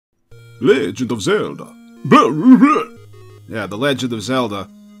Legend of Zelda. Yeah, The Legend of Zelda.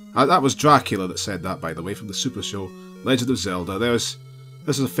 That was Dracula that said that, by the way, from the Super Show. Legend of Zelda. This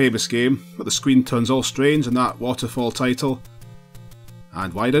is a famous game, but the screen turns all strange in that waterfall title.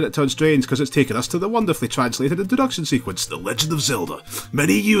 And why did it turn strange? Because it's taken us to the wonderfully translated introduction sequence, The Legend of Zelda.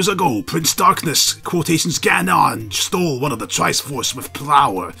 Many years ago, Prince Darkness, quotations Ganon, stole one of the Triforce with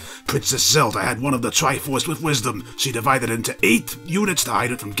power. Princess Zelda had one of the Triforce with wisdom. She divided into 8 units to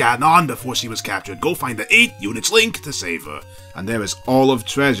hide it from Ganon before she was captured. Go find the 8 units Link to save her. And there is all of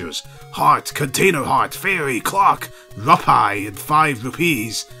treasures. Heart, container heart, fairy, clock, rupee, and 5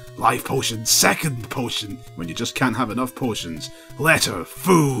 rupees. Life potion, second potion, when you just can't have enough potions. Letter,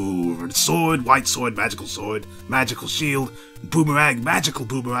 food, sword, white sword, magical shield, boomerang, magical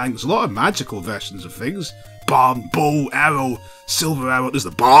boomerang. There's a lot of magical versions of things. Bomb, bow, arrow, silver arrow. There's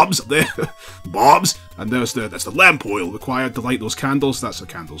the bombs up there. Bombs. And that's the lamp oil required to light those candles. That's how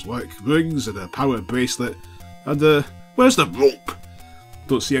candles work. Rings and a power bracelet. And where's the rope?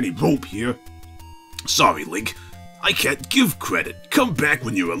 Don't see any rope here. Sorry, Link. I can't give credit. Come back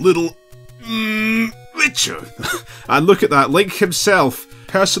when you're a little... richer. And look at that, Link himself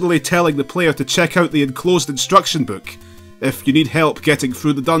personally telling the player to check out the enclosed instruction book if you need help getting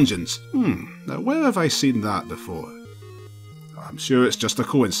through the dungeons. Now where have I seen that before? I'm sure it's just a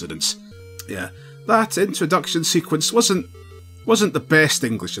coincidence. Yeah, that introduction sequence wasn't the best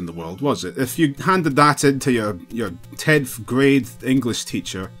English in the world, was it? If you handed that in to your 10th grade English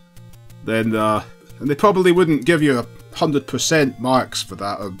teacher, then and they probably wouldn't give you 100% marks for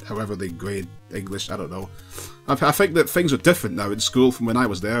that, or however they grade English, I don't know. I think that things are different now in school from when I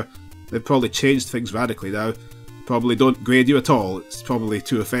was there. They've probably changed things radically now. Probably don't grade you at all, it's probably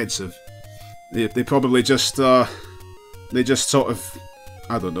too offensive. They probably just, they just sort of,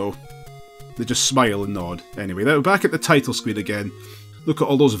 I don't know, they just smile and nod. Anyway, now back at the title screen again. Look at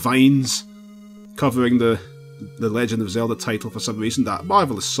all those vines covering the Legend of Zelda title for some reason. That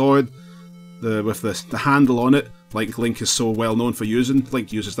marvellous sword. With the handle on it, like Link is so well known for using.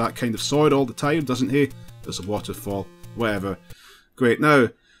 Link uses that kind of sword all the time, doesn't he? There's a waterfall, whatever. Great, now,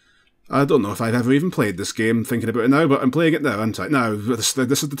 I don't know if I've ever even played this game, thinking about it now, but I'm playing it now, aren't I? Now, this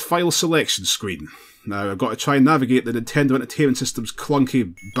is the file selection screen. Now, I've got to try and navigate the Nintendo Entertainment System's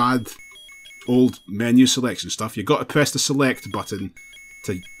clunky, bad, old menu selection stuff. You've got to press the select button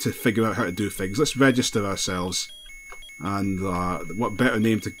to figure out how to do things. Let's register ourselves. And what better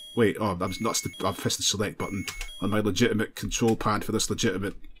name to... Wait, I've pressed the select button on my legitimate control pad for this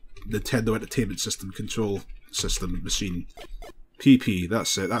legitimate Nintendo Entertainment System control system machine. PP,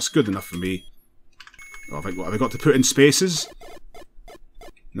 that's it. That's good enough for me. Oh, have I got to put in spaces?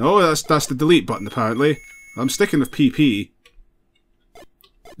 No, that's the delete button apparently. I'm sticking with PP.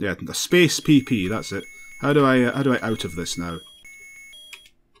 Yeah, the space PP, that's it. How do I out of this now?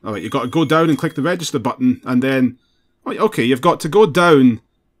 Alright, you've got to go down and click the register button, and then... Okay, you've got to go down...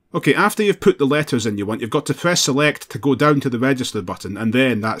 Okay, after you've put the letters in you want, you've got to press select to go down to the register button, and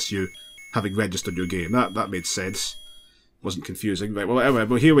then that's you having registered your game. That made sense. Wasn't confusing. Right, well, anyway,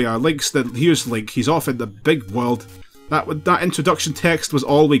 well, here we are. Here's Link. He's off in the big world. That introduction text was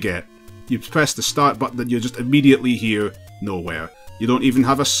all we get. You press the start button and you're just immediately here, nowhere. You don't even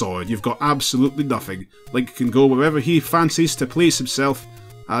have a sword. You've got absolutely nothing. Link can go wherever he fancies to please himself,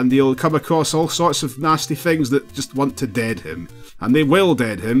 and he'll come across all sorts of nasty things that just want to dead him. And they will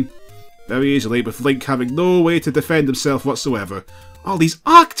dead him very easily, with Link having no way to defend himself whatsoever. All these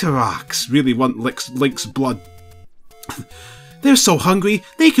Octoroks really want Link's blood. They're so hungry,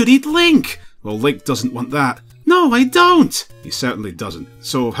 they could eat Link! Well, Link doesn't want that. No, I don't! He certainly doesn't.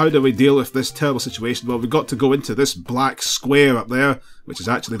 So how do we deal with this terrible situation? Well, we've got to go into this black square up there, which is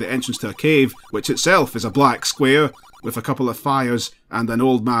actually the entrance to a cave, which itself is a black square, with a couple of fires, and an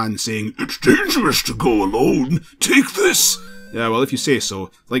old man saying, "It's dangerous to go alone, take this!" Yeah, well, if you say so.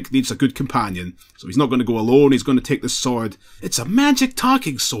 Link needs a good companion, so he's not going to go alone, he's going to take this sword. It's a magic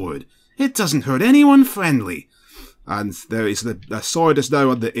talking sword. It doesn't hurt anyone friendly. And there is the sword is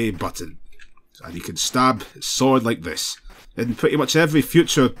now on the A button. And you can stab his sword like this. In pretty much every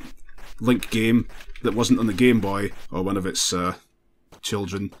future Link game that wasn't on the Game Boy, or one of its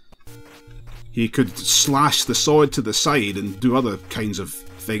children, he could slash the sword to the side and do other kinds of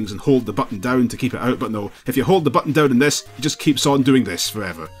things and hold the button down to keep it out, but no, if you hold the button down in this, he just keeps on doing this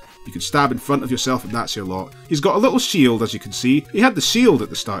forever. You can stab in front of yourself and that's your lot. He's got a little shield, as you can see. He had the shield at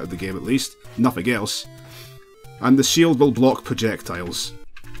the start of the game at least, nothing else. And the shield will block projectiles.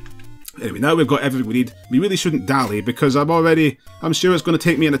 Anyway, now we've got everything we need. We really shouldn't dally, because I'm sure it's going to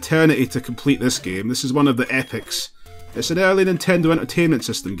take me an eternity to complete this game. This is one of the epics. It's an early Nintendo Entertainment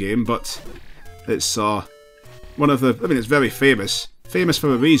System game, but it's one of the... I mean, it's very famous. famous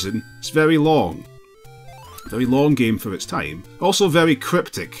for a reason. It's very long. Very long game for its time. Also very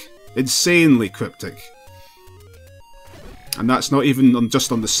cryptic. Insanely cryptic. And that's not even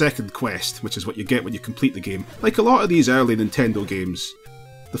just on the second quest, which is what you get when you complete the game. Like a lot of these early Nintendo games,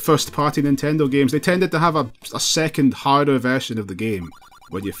 the first-party Nintendo games, they tended to have a second, harder version of the game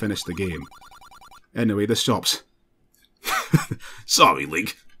when you finish the game. Anyway, the shops. Sorry,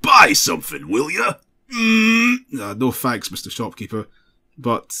 Link. Buy something, will ya? No thanks, Mr. Shopkeeper.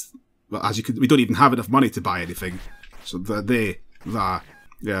 But as you can, we don't even have enough money to buy anything. So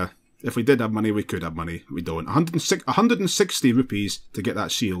yeah. If we did have money, we could have money. We don't. 160 rupees to get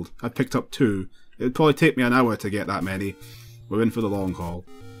that shield. I picked up 2. It'd probably take me an hour to get that many. We're in for the long haul.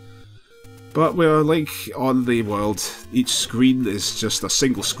 But we're like on the world. Each screen is just a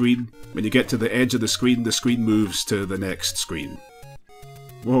single screen. When you get to the edge of the screen moves to the next screen.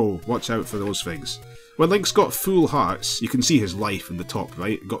 Whoa, watch out for those things. When Link's got full hearts, you can see his life in the top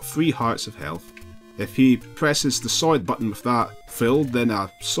right. Got 3 hearts of health. If he presses the sword button with that filled, then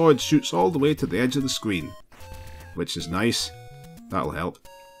a sword shoots all the way to the edge of the screen. Which is nice. That'll help.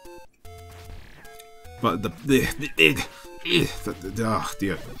 But oh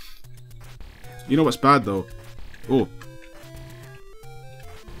dear. You know what's bad though? Oh.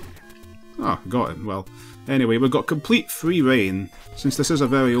 Oh, got him. Well, anyway, we've got complete free reign. Since this is a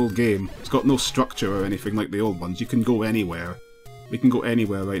very old game, it's got no structure or anything like the old ones. You can go anywhere. We can go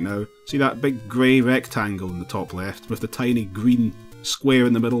anywhere right now. See that big grey rectangle in the top left with the tiny green square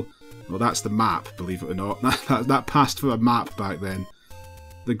in the middle? Well, that's the map, believe it or not. That passed for a map back then.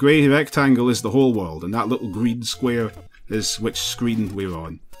 The grey rectangle is the whole world, and that little green square is which screen we're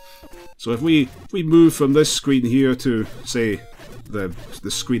on. So if we move from this screen here to, say, the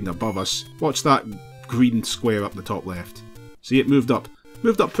screen above us, watch that green square up the top left. See, it moved up.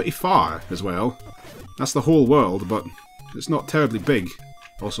 Moved up pretty far as well. That's the whole world, but it's not terribly big.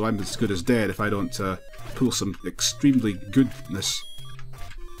 Also, I'm as good as dead if I don't pull some extremely goodness.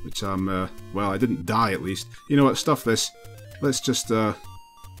 Which I'm, well, I didn't die at least. You know what, stuff this. Let's just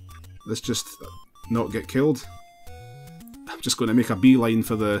not get killed. I'm just going to make a beeline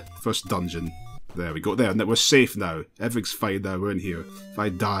for the first dungeon. There we go, there, and we're safe now. Everything's fine now, we're in here. If I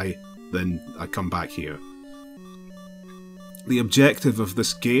die, then I come back here. The objective of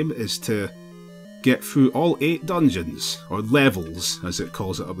this game is to get through all 8 dungeons, or levels, as it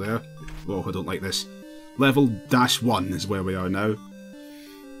calls it up there. Whoa, I don't like this. Level -1 is where we are now.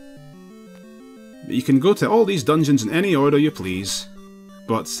 You can go to all these dungeons in any order you please,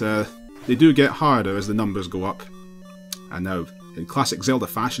 but they do get harder as the numbers go up. And now, in classic Zelda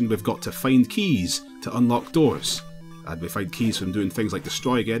fashion, we've got to find keys to unlock doors. And we find keys from doing things like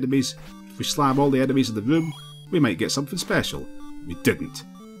destroying enemies. If we slam all the enemies in the room, we might get something special. We didn't.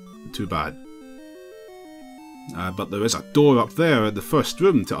 Too bad. But there is a door up there in the first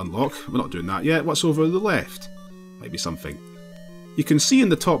room to unlock. We're not doing that yet. What's over on the left? Might be something. You can see in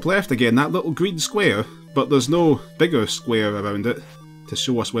the top left again that little green square, but there's no bigger square around it to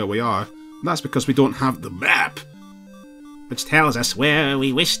show us where we are. And that's because we don't have the map, which tells us where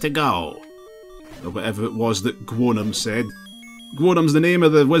we wish to go. Or whatever it was that Gwonum said. Gwonum's the name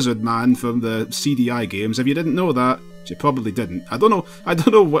of the wizard man from the CDI games. If you didn't know that, which you probably didn't. I don't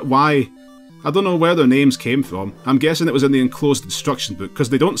know why. I don't know where their names came from. I'm guessing it was in the enclosed instruction book, because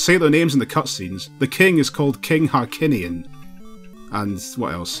they don't say their names in the cutscenes. The king is called King Harkinian. And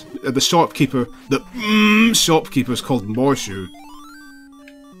what else? The shopkeeper, shopkeeper is called Morshu.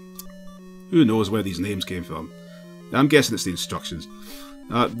 Who knows where these names came from? I'm guessing it's the instructions.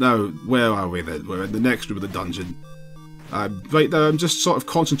 Now, where are we then? We're in the next room of the dungeon. Right there, I'm just sort of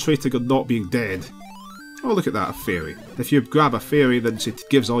concentrating on not being dead. Oh, look at that, a fairy. If you grab a fairy, then she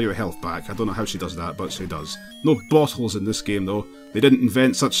gives all your health back. I don't know how she does that, but she does. No bottles in this game, though. They didn't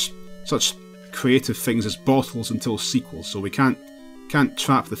invent such creative things as bottles until sequels, so we can't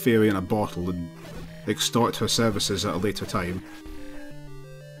trap the fairy in a bottle and extort her services at a later time.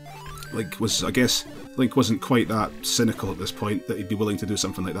 I guess Link wasn't quite that cynical at this point that he'd be willing to do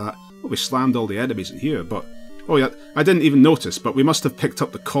something like that. Well, we slammed all the enemies in here, but... Oh yeah, I didn't even notice, but we must have picked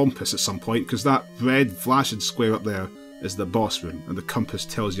up the compass at some point, because that red flashing square up there is the boss room, and the compass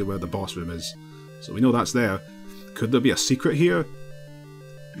tells you where the boss room is. So we know that's there. Could there be a secret here?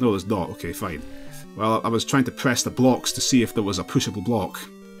 No, there's not. Okay, fine. Well, I was trying to press the blocks to see if there was a pushable block,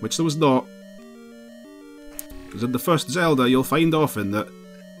 which there was not. Because in the first Zelda, you'll find often that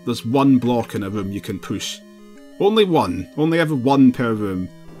there's one block in a room you can push. Only one. Only ever one per room,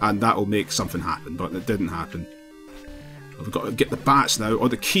 and that'll make something happen, but it didn't happen. We've got to get the bats now, or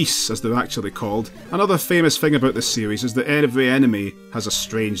the keys as they're actually called. Another famous thing about this series is that every enemy has a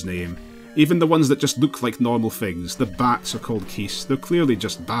strange name. Even the ones that just look like normal things. The bats are called geese. They're clearly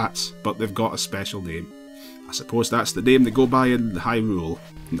just bats, but they've got a special name. I suppose that's the name they go by in Hyrule.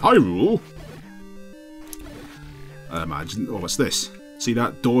 In Hyrule? I imagine. Oh, what's this? See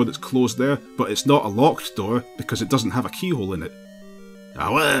that door that's closed there? But it's not a locked door because it doesn't have a keyhole in it.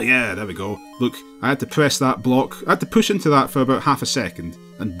 Ah, well, yeah, there we go. Look, I had to press that block. I had to push into that for about half a second,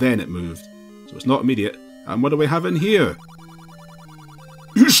 and then it moved. So it's not immediate. And what do we have in here?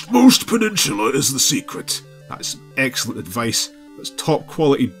 Eastmost Peninsula is the secret. That's excellent advice. That's top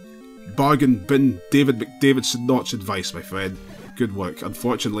quality bargain bin David McDavidson notch advice, my friend. Good work.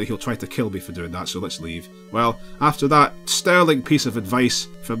 Unfortunately, he'll try to kill me for doing that, so let's leave. Well, after that sterling piece of advice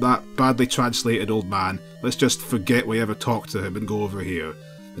from that badly translated old man, let's just forget we ever talked to him and go over here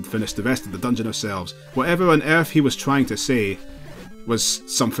and finish the rest of the dungeon ourselves. Whatever on earth he was trying to say was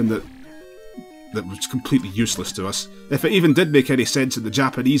something that was completely useless to us. If it even did make any sense in the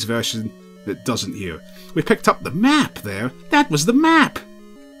Japanese version, it doesn't here. We picked up the map there. That was the map.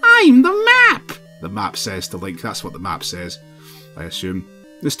 I'm the map, the map says to Link. That's what the map says, I assume.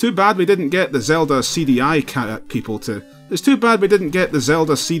 It's too bad we didn't get the Zelda CDI people to... It's too bad we didn't get the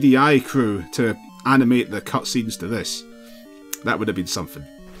Zelda CDI crew to animate the cutscenes to this. That would have been something.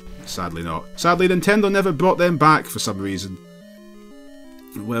 Sadly not. Sadly, Nintendo never brought them back for some reason.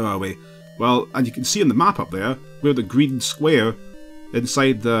 Where are we? Well, and you can see on the map up there, where the green square,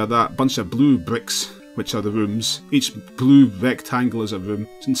 inside that bunch of blue bricks, which are the rooms. Each blue rectangle is a room.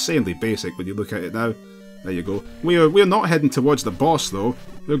 It's insanely basic when you look at it now. There you go. We're not heading towards the boss, though.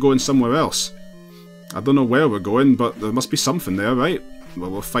 We're going somewhere else. I don't know where we're going, but there must be something there, right? Well,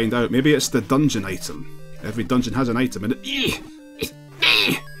 we'll find out. Maybe it's the dungeon item. Every dungeon has an item in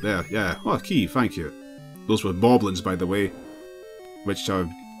it. There, yeah. Oh, key, thank you. Those were moblins, by the way, which are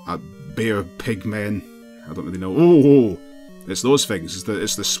bear pig men. I don't really know. Oh, it's those things.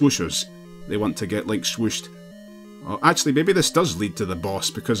 It's the swooshers. They want to get Link swooshed. Oh, actually, maybe this does lead to the boss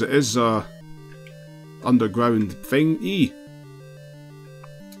because it is underground thing.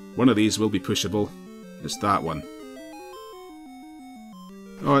 One of these will be pushable. It's that one.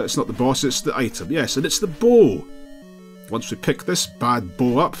 Oh, it's not the boss, it's the item. Yes, and it's the bow. Once we pick this bad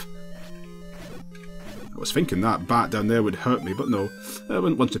bow up... I was thinking that bat down there would hurt me, but no.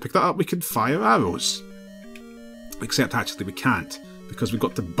 Once we pick that up, we can fire arrows. Except actually we can't, because we've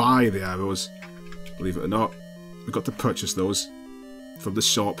got to buy the arrows. Believe it or not. We've got to purchase those from the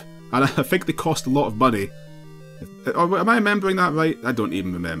shop. And I think they cost a lot of money. Am I remembering that right? I don't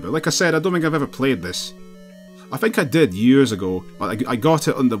even remember. Like I said, I don't think I've ever played this. I think I did years ago. I got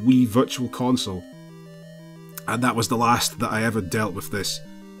it on the Wii Virtual Console. And that was the last that I ever dealt with this.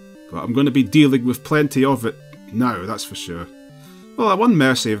 But I'm going to be dealing with plenty of it now, that's for sure. Well, one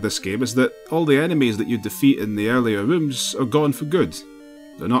mercy of this game is that all the enemies that you defeat in the earlier rooms are gone for good.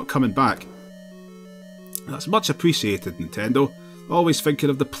 They're not coming back. That's much appreciated, Nintendo. Always thinking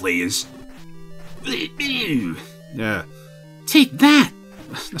of the players. Yeah. Take that!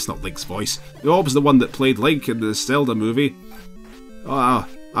 That's not Link's voice. The orb's the one that played Link in the Zelda movie. Ah,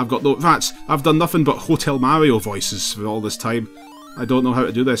 I've got no... I've done nothing but Hotel Mario voices for all this time. I don't know how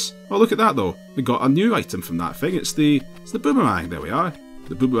to do this. Oh, look at that though. We got a new item from that thing. It's the boomerang. There we are.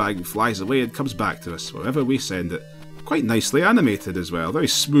 The boomerang flies away and comes back to us wherever we send it. Quite nicely animated as well. Very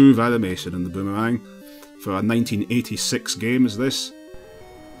smooth animation in the boomerang for a 1986 game as this.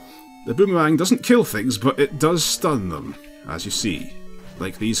 The boomerang doesn't kill things, but it does stun them, as you see.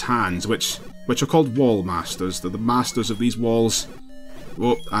 Like these hands, which are called wall masters. They're the masters of these walls.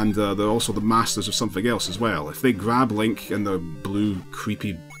 Oh, and they're also the masters of something else as well. If they grab Link in their blue,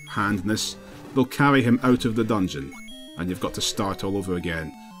 creepy handness, they'll carry him out of the dungeon. And you've got to start all over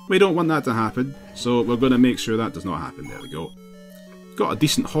again. We don't want that to happen, so we're going to make sure that does not happen. There we go. Got a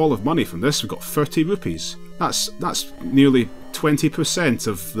decent haul of money from this. We've got 30 rupees. That's nearly 20%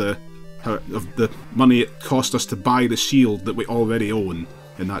 of the money it cost us to buy the shield that we already own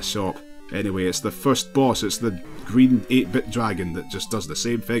in that shop. Anyway, it's the first boss. It's the green 8-bit dragon that just does the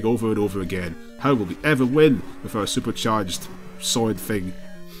same thing over and over again. How will we ever win with our supercharged sword thing?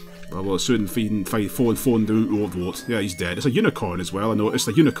 Well, we'll soon find phone do vote. Yeah, he's dead. It's a unicorn as well. I noticed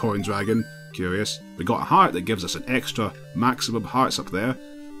a unicorn dragon. Curious. We got a heart that gives us an extra maximum hearts up there,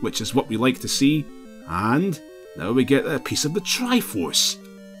 which is what we like to see. And now we get a piece of the Triforce.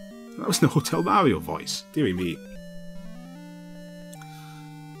 That was the Hotel Mario voice. Deary me.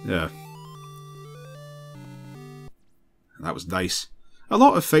 Yeah. That was nice. A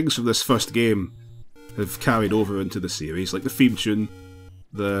lot of things from this first game have carried over into the series, like the theme tune,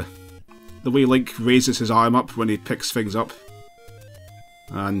 the way Link raises his arm up when he picks things up,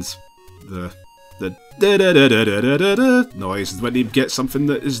 and the the da da da da da da da noise when you get something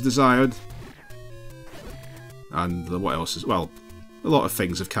that is desired. And what else is, well, a lot of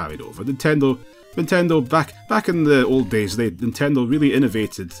things have carried over. Nintendo back in the old days, Nintendo really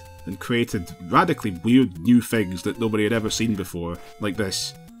innovated and created radically weird new things that nobody had ever seen before, like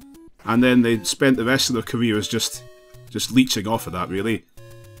this. And then they spent the rest of their careers just leeching off of that, really,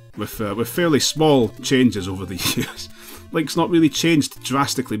 with fairly small changes over the years. Link's not really changed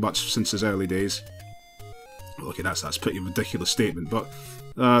drastically much since his early days. Okay, that's a pretty ridiculous statement, but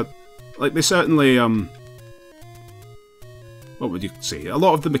like they certainly what would you say? A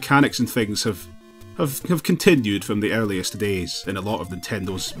lot of the mechanics and things have continued from the earliest days in a lot of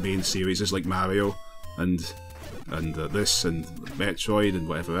Nintendo's main series, like Mario and this and Metroid and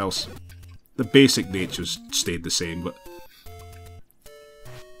whatever else. The basic nature's stayed the same, but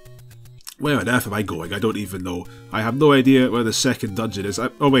where on earth am I going? I don't even know. I have no idea where the second dungeon is.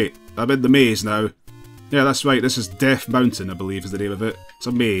 Oh wait, I'm in the maze now. Yeah, that's right, this is Death Mountain, I believe is the name of it. It's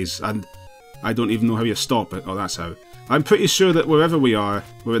a maze, and I don't even know how you stop it. Oh, that's how. I'm pretty sure that wherever we are,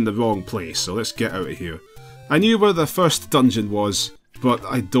 we're in the wrong place, so let's get out of here. I knew where the first dungeon was, but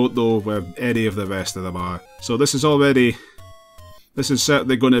I don't know where any of the rest of them are. So this is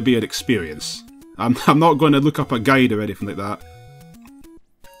certainly going to be an experience. I'm not going to look up a guide or anything like that.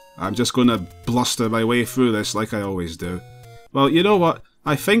 I'm just going to bluster my way through this like I always do. Well, you know what?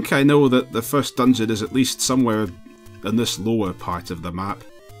 I think I know that the first dungeon is at least somewhere in this lower part of the map.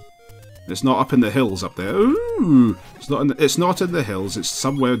 It's not up in the hills up there. Ooh! It's not in the hills, it's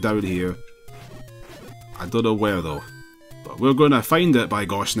somewhere down here. I don't know where though. But we're gonna find it, by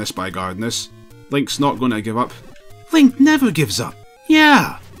goshness, by gardness. Link's not gonna give up. Link never gives up!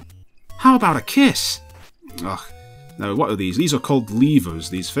 Yeah! How about a kiss? Ugh. Now, what are these? These are called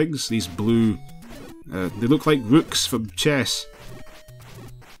levers, these things. These blue... they look like rooks from chess.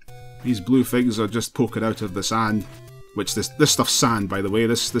 These blue things are just poking out of the sand. Which, this stuff's sand, by the way.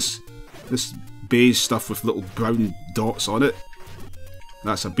 This beige stuff with little brown dots on it.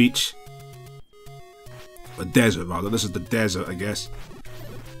 That's a beach. A desert, rather. This is the desert, I guess.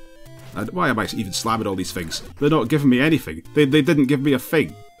 And why am I even slamming all these things? They're not giving me anything. They didn't give me a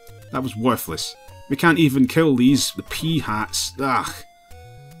thing. That was worthless. We can't even kill the pea hats. Ugh.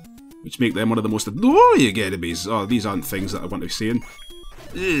 Which make them one of the most annoying enemies. Oh, these aren't things that I want to be seeing.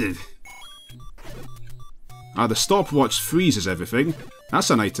 Ugh. Ah, the stopwatch freezes everything. That's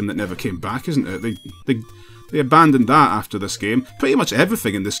an item that never came back, isn't it? They abandoned that after this game. Pretty much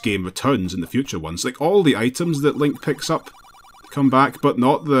everything in this game returns in the future ones. Like, all the items that Link picks up come back, but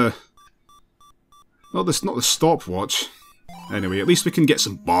not the stopwatch. Anyway, at least we can get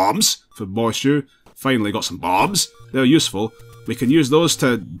some bombs for Morshu. Finally got some bombs. They're useful. We can use those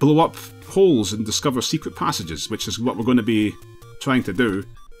to blow up holes and discover secret passages, which is what we're going to be trying to do.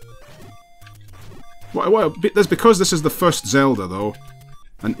 That's because this is the first Zelda, though.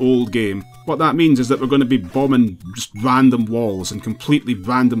 An old game. What that means is that we're going to be bombing just random walls and completely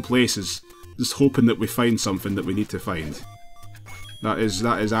random places, just hoping that we find something that we need to find. That is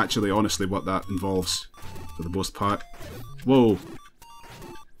actually, honestly, what that involves, for the most part. Whoa.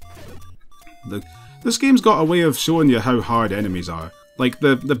 This game's got a way of showing you how hard enemies are. Like,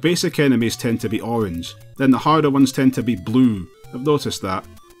 the basic enemies tend to be orange, then the harder ones tend to be blue. I've noticed that.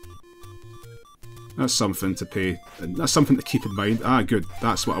 That's something to that's something to keep in mind. Ah, good.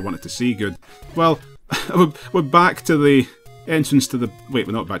 That's what I wanted to see. Good. Well, we're back to the entrance to the... Wait,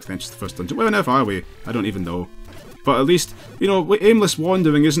 we're not back to the entrance to the first dungeon. Where on earth are we? I don't even know. But at least, you know, aimless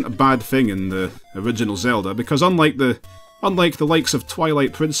wandering isn't a bad thing in the original Zelda, because unlike the likes of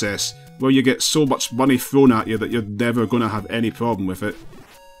Twilight Princess, where you get so much money thrown at you that you're never going to have any problem with it,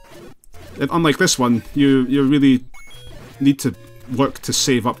 unlike this one, you really need to work to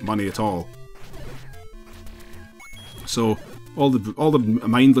save up money at all. So all the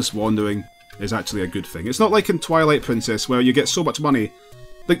mindless wandering is actually a good thing. It's not like in Twilight Princess where you get so much money.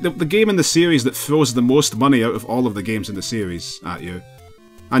 Like the game in the series that throws the most money out of all of the games in the series at you.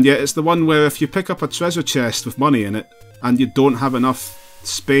 And yet it's the one where if you pick up a treasure chest with money in it and you don't have enough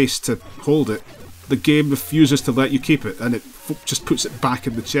space to hold it, the game refuses to let you keep it and it just puts it back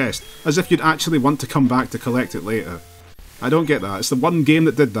in the chest, as if you'd actually want to come back to collect it later. I don't get that. It's the one game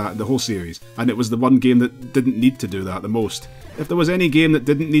that did that in the whole series, and it was the one game that didn't need to do that the most. If there was any game that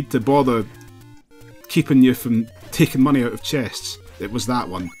didn't need to bother keeping you from taking money out of chests, it was that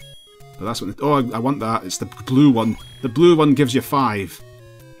one. But that's what... Oh, I want that. It's the blue one. The blue one gives you 5,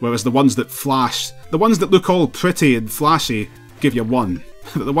 whereas the ones that flash... The ones that look all pretty and flashy give you 1.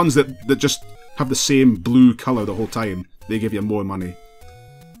 The ones that just have the same blue colour the whole time, they give you more money.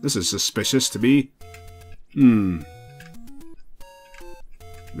 This is suspicious to me.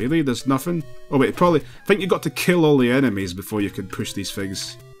 Really? There's nothing? Oh wait, probably... I think you got to kill all the enemies before you could push these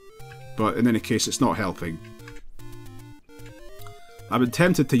things. But in any case, it's not helping. I've been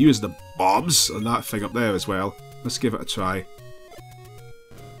tempted to use the bombs on that thing up there as well. Let's give it a try.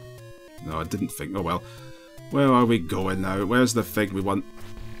 No, I didn't think. Oh well. Where are we going now? Where's the thing we want?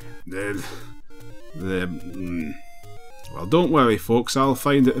 Well, don't worry, folks. I'll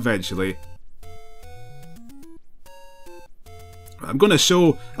find it eventually. I'm going to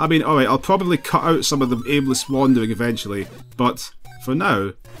show... I mean, alright, I'll probably cut out some of the aimless wandering eventually. But for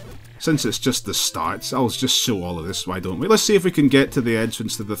now, since it's just the start, I'll just show all of this. Why don't we? Let's see if we can get to the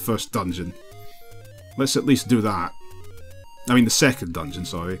entrance to the first dungeon. Let's at least do that. I mean, the second dungeon,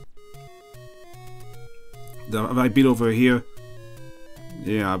 sorry. Have I been over here?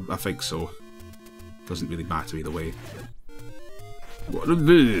 Yeah, I think so. Doesn't really matter either way. What did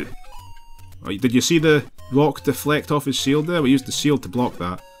they? Oh, did you see the rock deflect off his shield there? We used the shield to block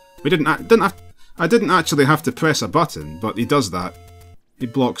that. We I didn't actually have to press a button, but he does that. He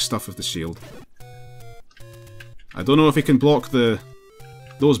blocks stuff with the shield. I don't know if he can block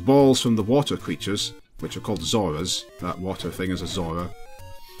those balls from the water creatures, which are called Zoras. That water thing is a Zora.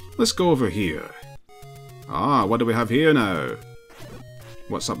 Let's go over here. Ah, what do we have here now?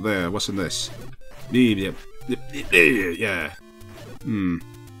 What's up there? What's in this? Yeah.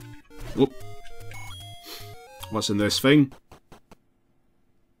 Whoop. What's in this thing?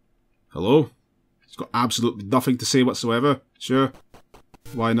 Hello? It's got absolutely nothing to say whatsoever. Sure.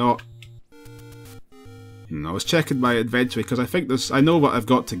 Why not? I was checking my inventory because I think I know what I've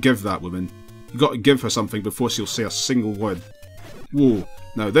got to give that woman. You've got to give her something before she'll say a single word. Whoa.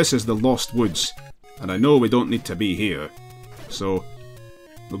 Now this is the Lost Woods. And I know we don't need to be here. So,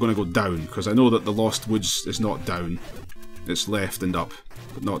 we're going to go down, because I know that the Lost Woods is not down. It's left and up,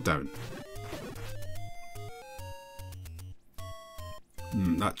 but not down.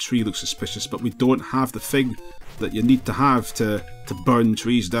 That tree looks suspicious, but we don't have the thing that you need to have to burn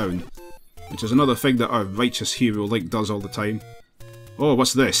trees down. Which is another thing that our righteous hero Link does all the time. Oh,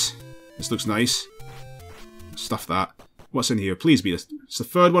 what's this? This looks nice. Stuff that. What's in here? Please be this. It's the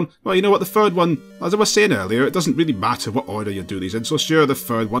third one. Well, you know what? The third one, as I was saying earlier, it doesn't really matter what order you do these in. So sure, the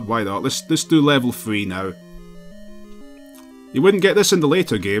third one. Why not? Let's do level 3 now. You wouldn't get this in the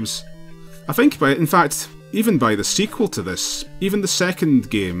later games. I think, in fact, even by the sequel to this, even the second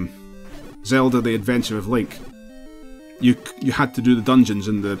game, Zelda: The Adventure of Link, you had to do the dungeons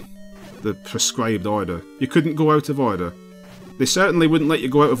in the prescribed order. You couldn't go out of order. They certainly wouldn't let you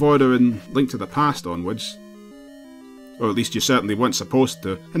go out of order in Link to the Past onwards. Or at least you certainly weren't supposed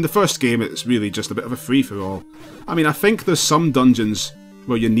to. In the first game, it's really just a bit of a free-for-all. I mean, I think there's some dungeons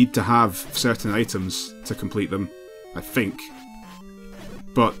where you need to have certain items to complete them. I think.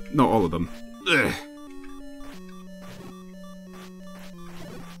 But not all of them. Ugh.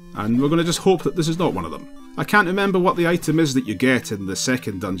 And we're going to just hope that this is not one of them. I can't remember what the item is that you get in the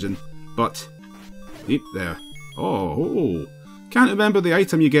second dungeon, but... Yep, there. Oh. Can't remember the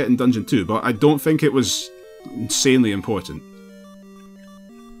item you get in Dungeon 2, but I don't think it was insanely important.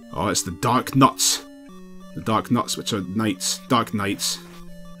 Oh, it's the Dark Nuts. The Dark Nuts, which are knights. Dark Knights.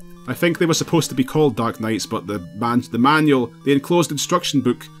 I think they were supposed to be called Dark Knights, but the manual, the enclosed instruction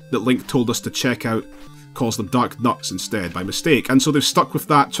book that Link told us to check out, calls them Dark Nuts instead, by mistake. And so they've stuck with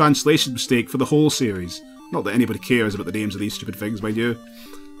that translation mistake for the whole series. Not that anybody cares about the names of these stupid things, mind you.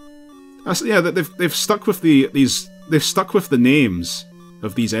 Yeah, they've stuck with they've stuck with the names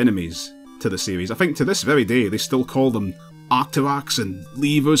of these enemies to the series. I think to this very day they still call them Octoroks and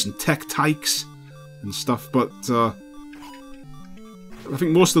Levers and Tektykes and stuff, but I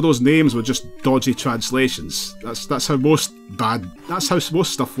think most of those names were just dodgy translations. That's how most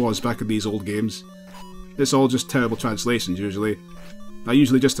stuff was back in these old games. It's all just terrible translations usually. I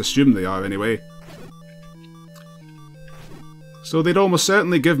usually just assume they are anyway. So they'd almost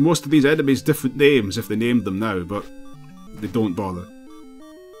certainly give most of these enemies different names if they named them now, but they don't bother.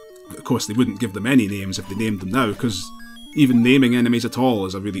 Of course, they wouldn't give them any names if they named them now, because even naming enemies at all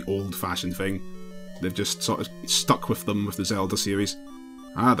is a really old-fashioned thing. They've just sort of stuck with them with the Zelda series.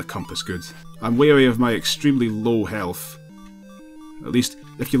 Ah, the compass, good. I'm wary of my extremely low health. At least,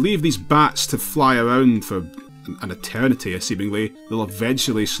 if you leave these bats to fly around for an eternity, seemingly, they'll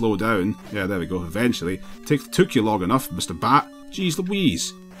eventually slow down. Yeah, there we go, eventually. Took you long enough, Mr. Bat. Jeez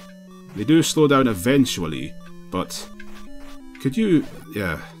Louise. They do slow down eventually, but... Could you...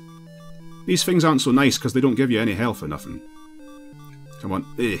 yeah. These things aren't so nice because they don't give you any health or nothing. Come on.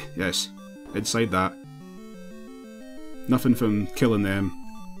 Yes. Inside that. Nothing from killing them.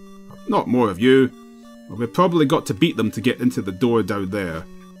 Not more of you. Well, we've probably got to beat them to get into the door down there.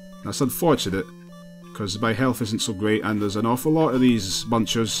 That's unfortunate. because my health isn't so great, and there's an awful lot of these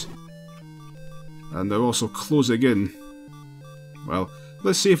munchers. And they're also closing in. Well,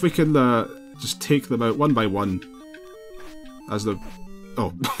 let's see if we can just take them out one by one. As the...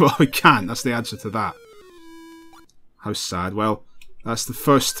 Oh, well, we can't. That's the answer to that. How sad. Well, that's the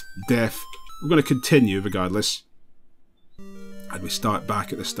first death. We're going to continue regardless. And we start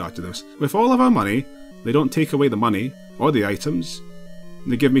back at the start of this. With all of our money, they don't take away the money or the items.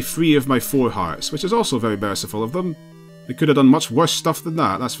 They give me 3 of my 4 hearts, which is also very merciful of them. They could have done much worse stuff than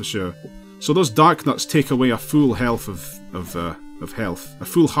that, that's for sure. So those dark nuts take away a full health of health. A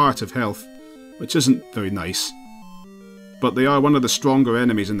full heart of health, which isn't very nice. But they are one of the stronger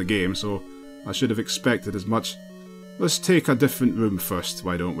enemies in the game, so I should have expected as much. Let's take a different room first,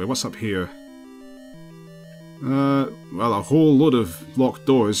 why don't we? What's up here? Well, a whole load of locked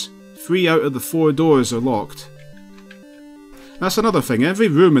doors. 3 out of the 4 doors are locked. That's another thing, every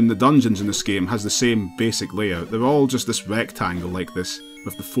room in the dungeons in this game has the same basic layout. They're all just this rectangle like this,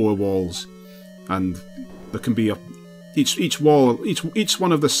 with the 4 walls. And there can be a... Each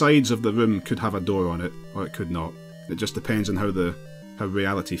one of the sides of the room could have a door on it, or it could not. It just depends on how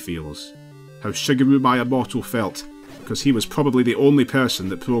reality feels. How Shigeru Miyamoto felt, because he was probably the only person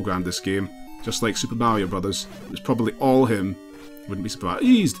that programmed this game. Just like Super Mario Brothers. It was probably all him. Wouldn't be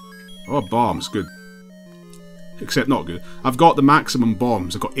surprised. Oh, bombs, good. Except not good. I've got the maximum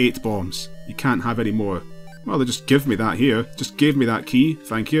bombs. I've got 8 bombs. You can't have any more. Well, they just give me that here. Just gave me that key.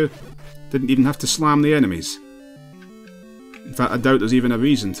 Thank you. Didn't even have to slam the enemies. In fact, I doubt there's even a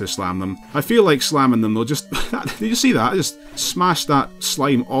reason to slam them. I feel like slamming them though. Just... Did you see that? I just smashed that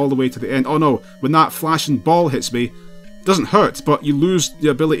slime all the way to the end. Oh no, when that flashing ball hits me, it doesn't hurt, but you lose the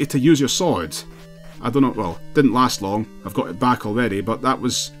ability to use your sword. I don't know, well, didn't last long. I've got it back already, but that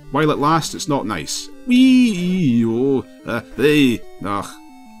was... While it lasts, it's not nice. Wee! Oh, hey! Ugh.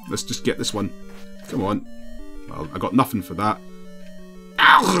 Let's just get this one. Come on. Well, I got nothing for that.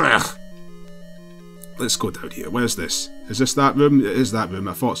 Let's go down here. Where's this? Is this that room? It is that room,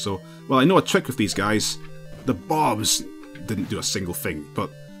 I thought so. Well, I know a trick with these guys. The bombs didn't do a single thing,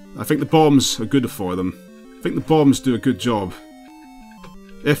 but I think the bombs are good for them. I think the bombs do a good job.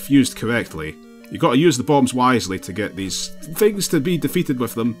 If used correctly. You've got to use the bombs wisely to get these things to be defeated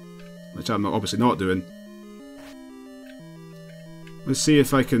with them. Which I'm obviously not doing. Let's see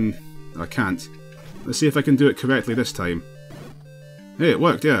if I can... I can't. Let's see if I can do it correctly this time. Hey, it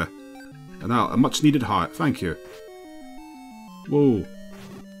worked, yeah. And now, a much needed heart. Thank you. Whoa.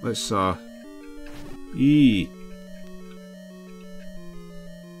 Let's, Eee.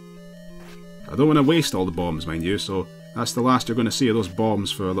 I don't want to waste all the bombs, mind you, so that's the last you're going to see of those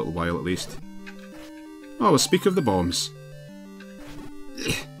bombs for a little while at least. Oh, well, speak of the bombs.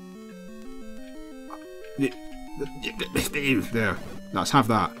 There. Let's have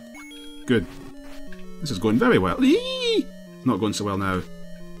that. Good. This is going very well. Not going so well now.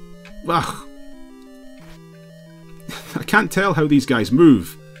 Ugh. I can't tell how these guys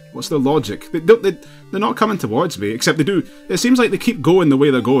move. What's their logic? They're not coming towards me, except they do. It seems like they keep going the way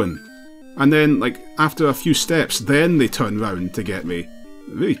they're going. And then, like, after a few steps, then they turn round to get me.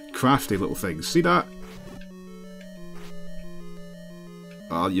 Really crafty little things. See that?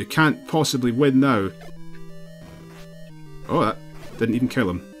 Oh, you can't possibly win now. Oh, that didn't even kill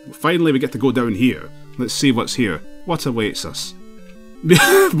him. Well, finally we get to go down here. Let's see what's here. What awaits us?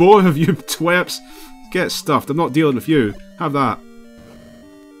 More of you twerps. Get stuffed. I'm not dealing with you. Have that.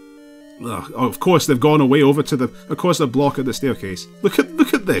 Ugh. Oh, of course they've gone away over to the... Of course they're blocking the staircase. Look at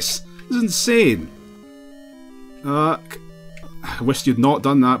this. This is insane. I wish you'd not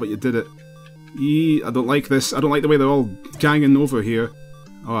done that, but you did it. I don't like this. I don't like the way they're all ganging over here.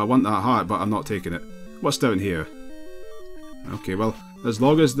 Oh, I want that heart, but I'm not taking it. What's down here? Okay, well, as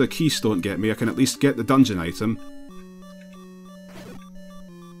long as the keys don't get me, I can at least get the dungeon item.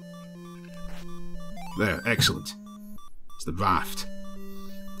 There, excellent. It's the raft.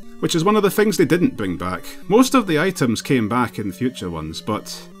 Which is one of the things they didn't bring back. Most of the items came back in future ones,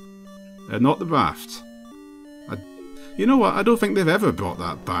 but not the raft. You know what, I don't think they've ever brought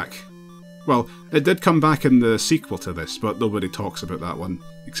that back. Well, it did come back in the sequel to this, but nobody talks about that one,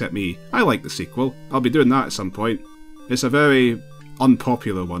 except me. I like the sequel. I'll be doing that at some point. It's a very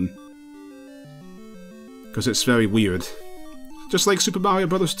unpopular one. Because it's very weird. Just like Super Mario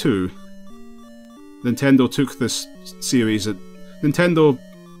Bros. 2. Nintendo took this series and Nintendo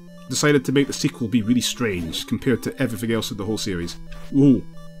decided to make the sequel be really strange compared to everything else in the whole series. Whoa.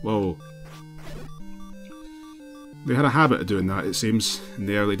 Whoa. They had a habit of doing that, it seems, in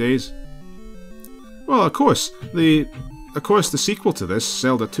the early days. Well, of course, the sequel to this,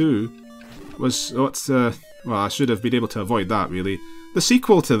 Zelda 2, was what, well, I should have been able to avoid that, really. The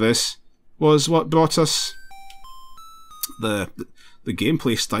sequel to this was what brought us the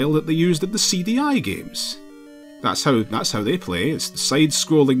gameplay style that they used in the CDI games. That's how they play. It's the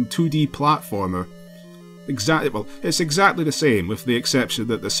side-scrolling 2D platformer. Well, it's exactly the same, with the exception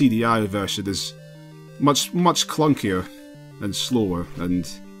that the CDI version is much clunkier and slower, and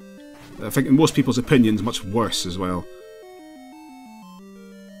I think in most people's opinions much worse as well.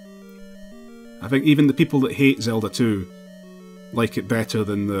 I think even the people that hate Zelda 2 like it better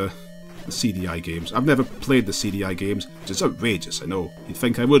than the CDI games. I've never played the CDI games, which is outrageous, I know. You'd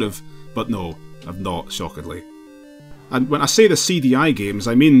think I would have, but no, I've not, shockingly. And when I say the CDI games,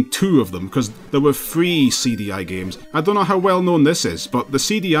 I mean 2 of them, because there were 3 CDI games. I don't know how well known this is, but the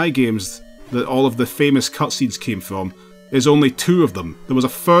CDI games that all of the famous cutscenes came from is only 2 of them. There was a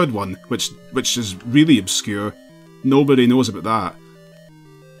 3rd one, which is really obscure. Nobody knows about that.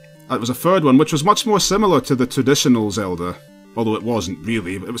 There was a 3rd one, which was much more similar to the traditional Zelda. Although it wasn't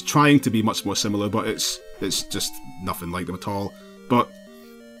really. It was trying to be much more similar, but it's just nothing like them at all. But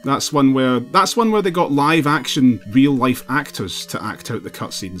that's one where they got live-action, real-life actors to act out the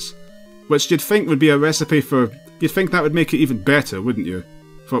cutscenes, which you'd think would be a recipe for. You'd think that would make it even better, wouldn't you?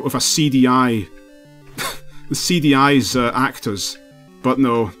 With a CDI, the CDI's actors. But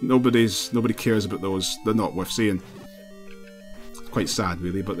no, nobody cares about those. They're not worth seeing. Quite sad,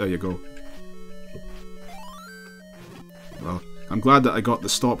 really. But there you go. Well, I'm glad that I got the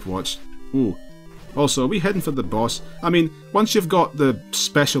stopwatch. Ooh. Also, are we heading for the boss? I mean, once you've got the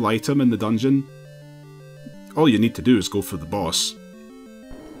special item in the dungeon, all you need to do is go for the boss.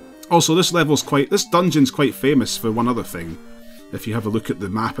 Also, this dungeon's quite famous for one other thing. If you have a look at the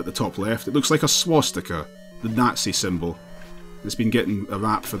map at the top left, it looks like a swastika, the Nazi symbol. It's been getting a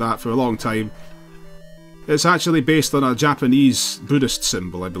rap for that for a long time. It's actually based on a Japanese Buddhist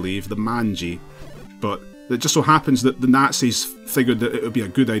symbol, I believe, the manji. But it just so happens that the Nazis figured that it would be a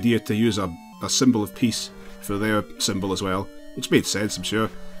good idea to use a symbol of peace for their symbol as well, which made sense, I'm sure.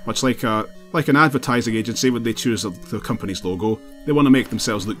 Much like an advertising agency when they choose the company's logo, they want to make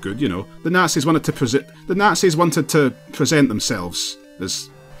themselves look good, you know. The Nazis wanted to present themselves as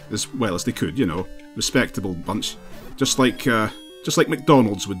well as they could, you know, respectable bunch, just like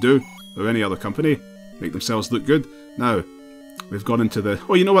McDonald's would do, or any other company, make themselves look good. Now, we've gone into the.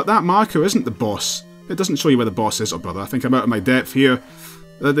 Oh, you know what? That marker isn't the boss. It doesn't show you where the boss is. Oh, brother, I think I'm out of my depth here.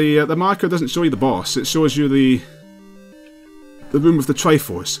 The marker doesn't show you the boss. It shows you the room with the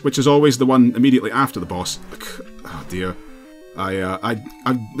Triforce, which is always the one immediately after the boss. Oh dear,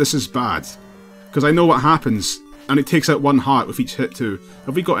 this is bad because I know what happens, and it takes out 1 heart with each hit too.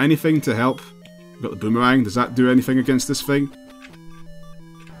 Have we got anything to help? We've got the boomerang. Does that do anything against this thing?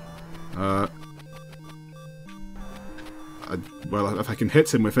 Well, if I can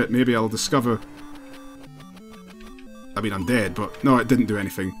hit him with it, maybe I'll discover. I mean, I'm dead, but no, it didn't do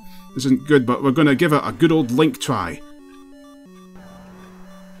anything. This isn't good, but we're going to give it a good old Link try.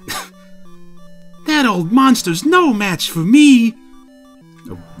 That old monster's no match for me!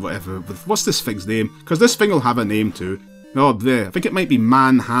 Oh, whatever. What's this thing's name? Because this thing will have a name too. Oh, there. I think it might be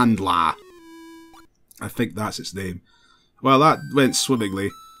Manhandla. I think that's its name. Well, that went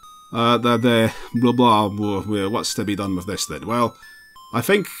swimmingly. Blah blah blah. What's to be done with this then? Well, I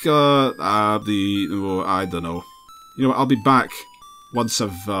think I don't know. You know what? I'll be back once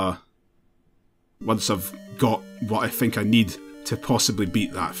I've got what I think I need to possibly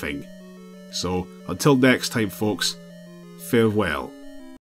beat that thing. So until next time, folks. Farewell.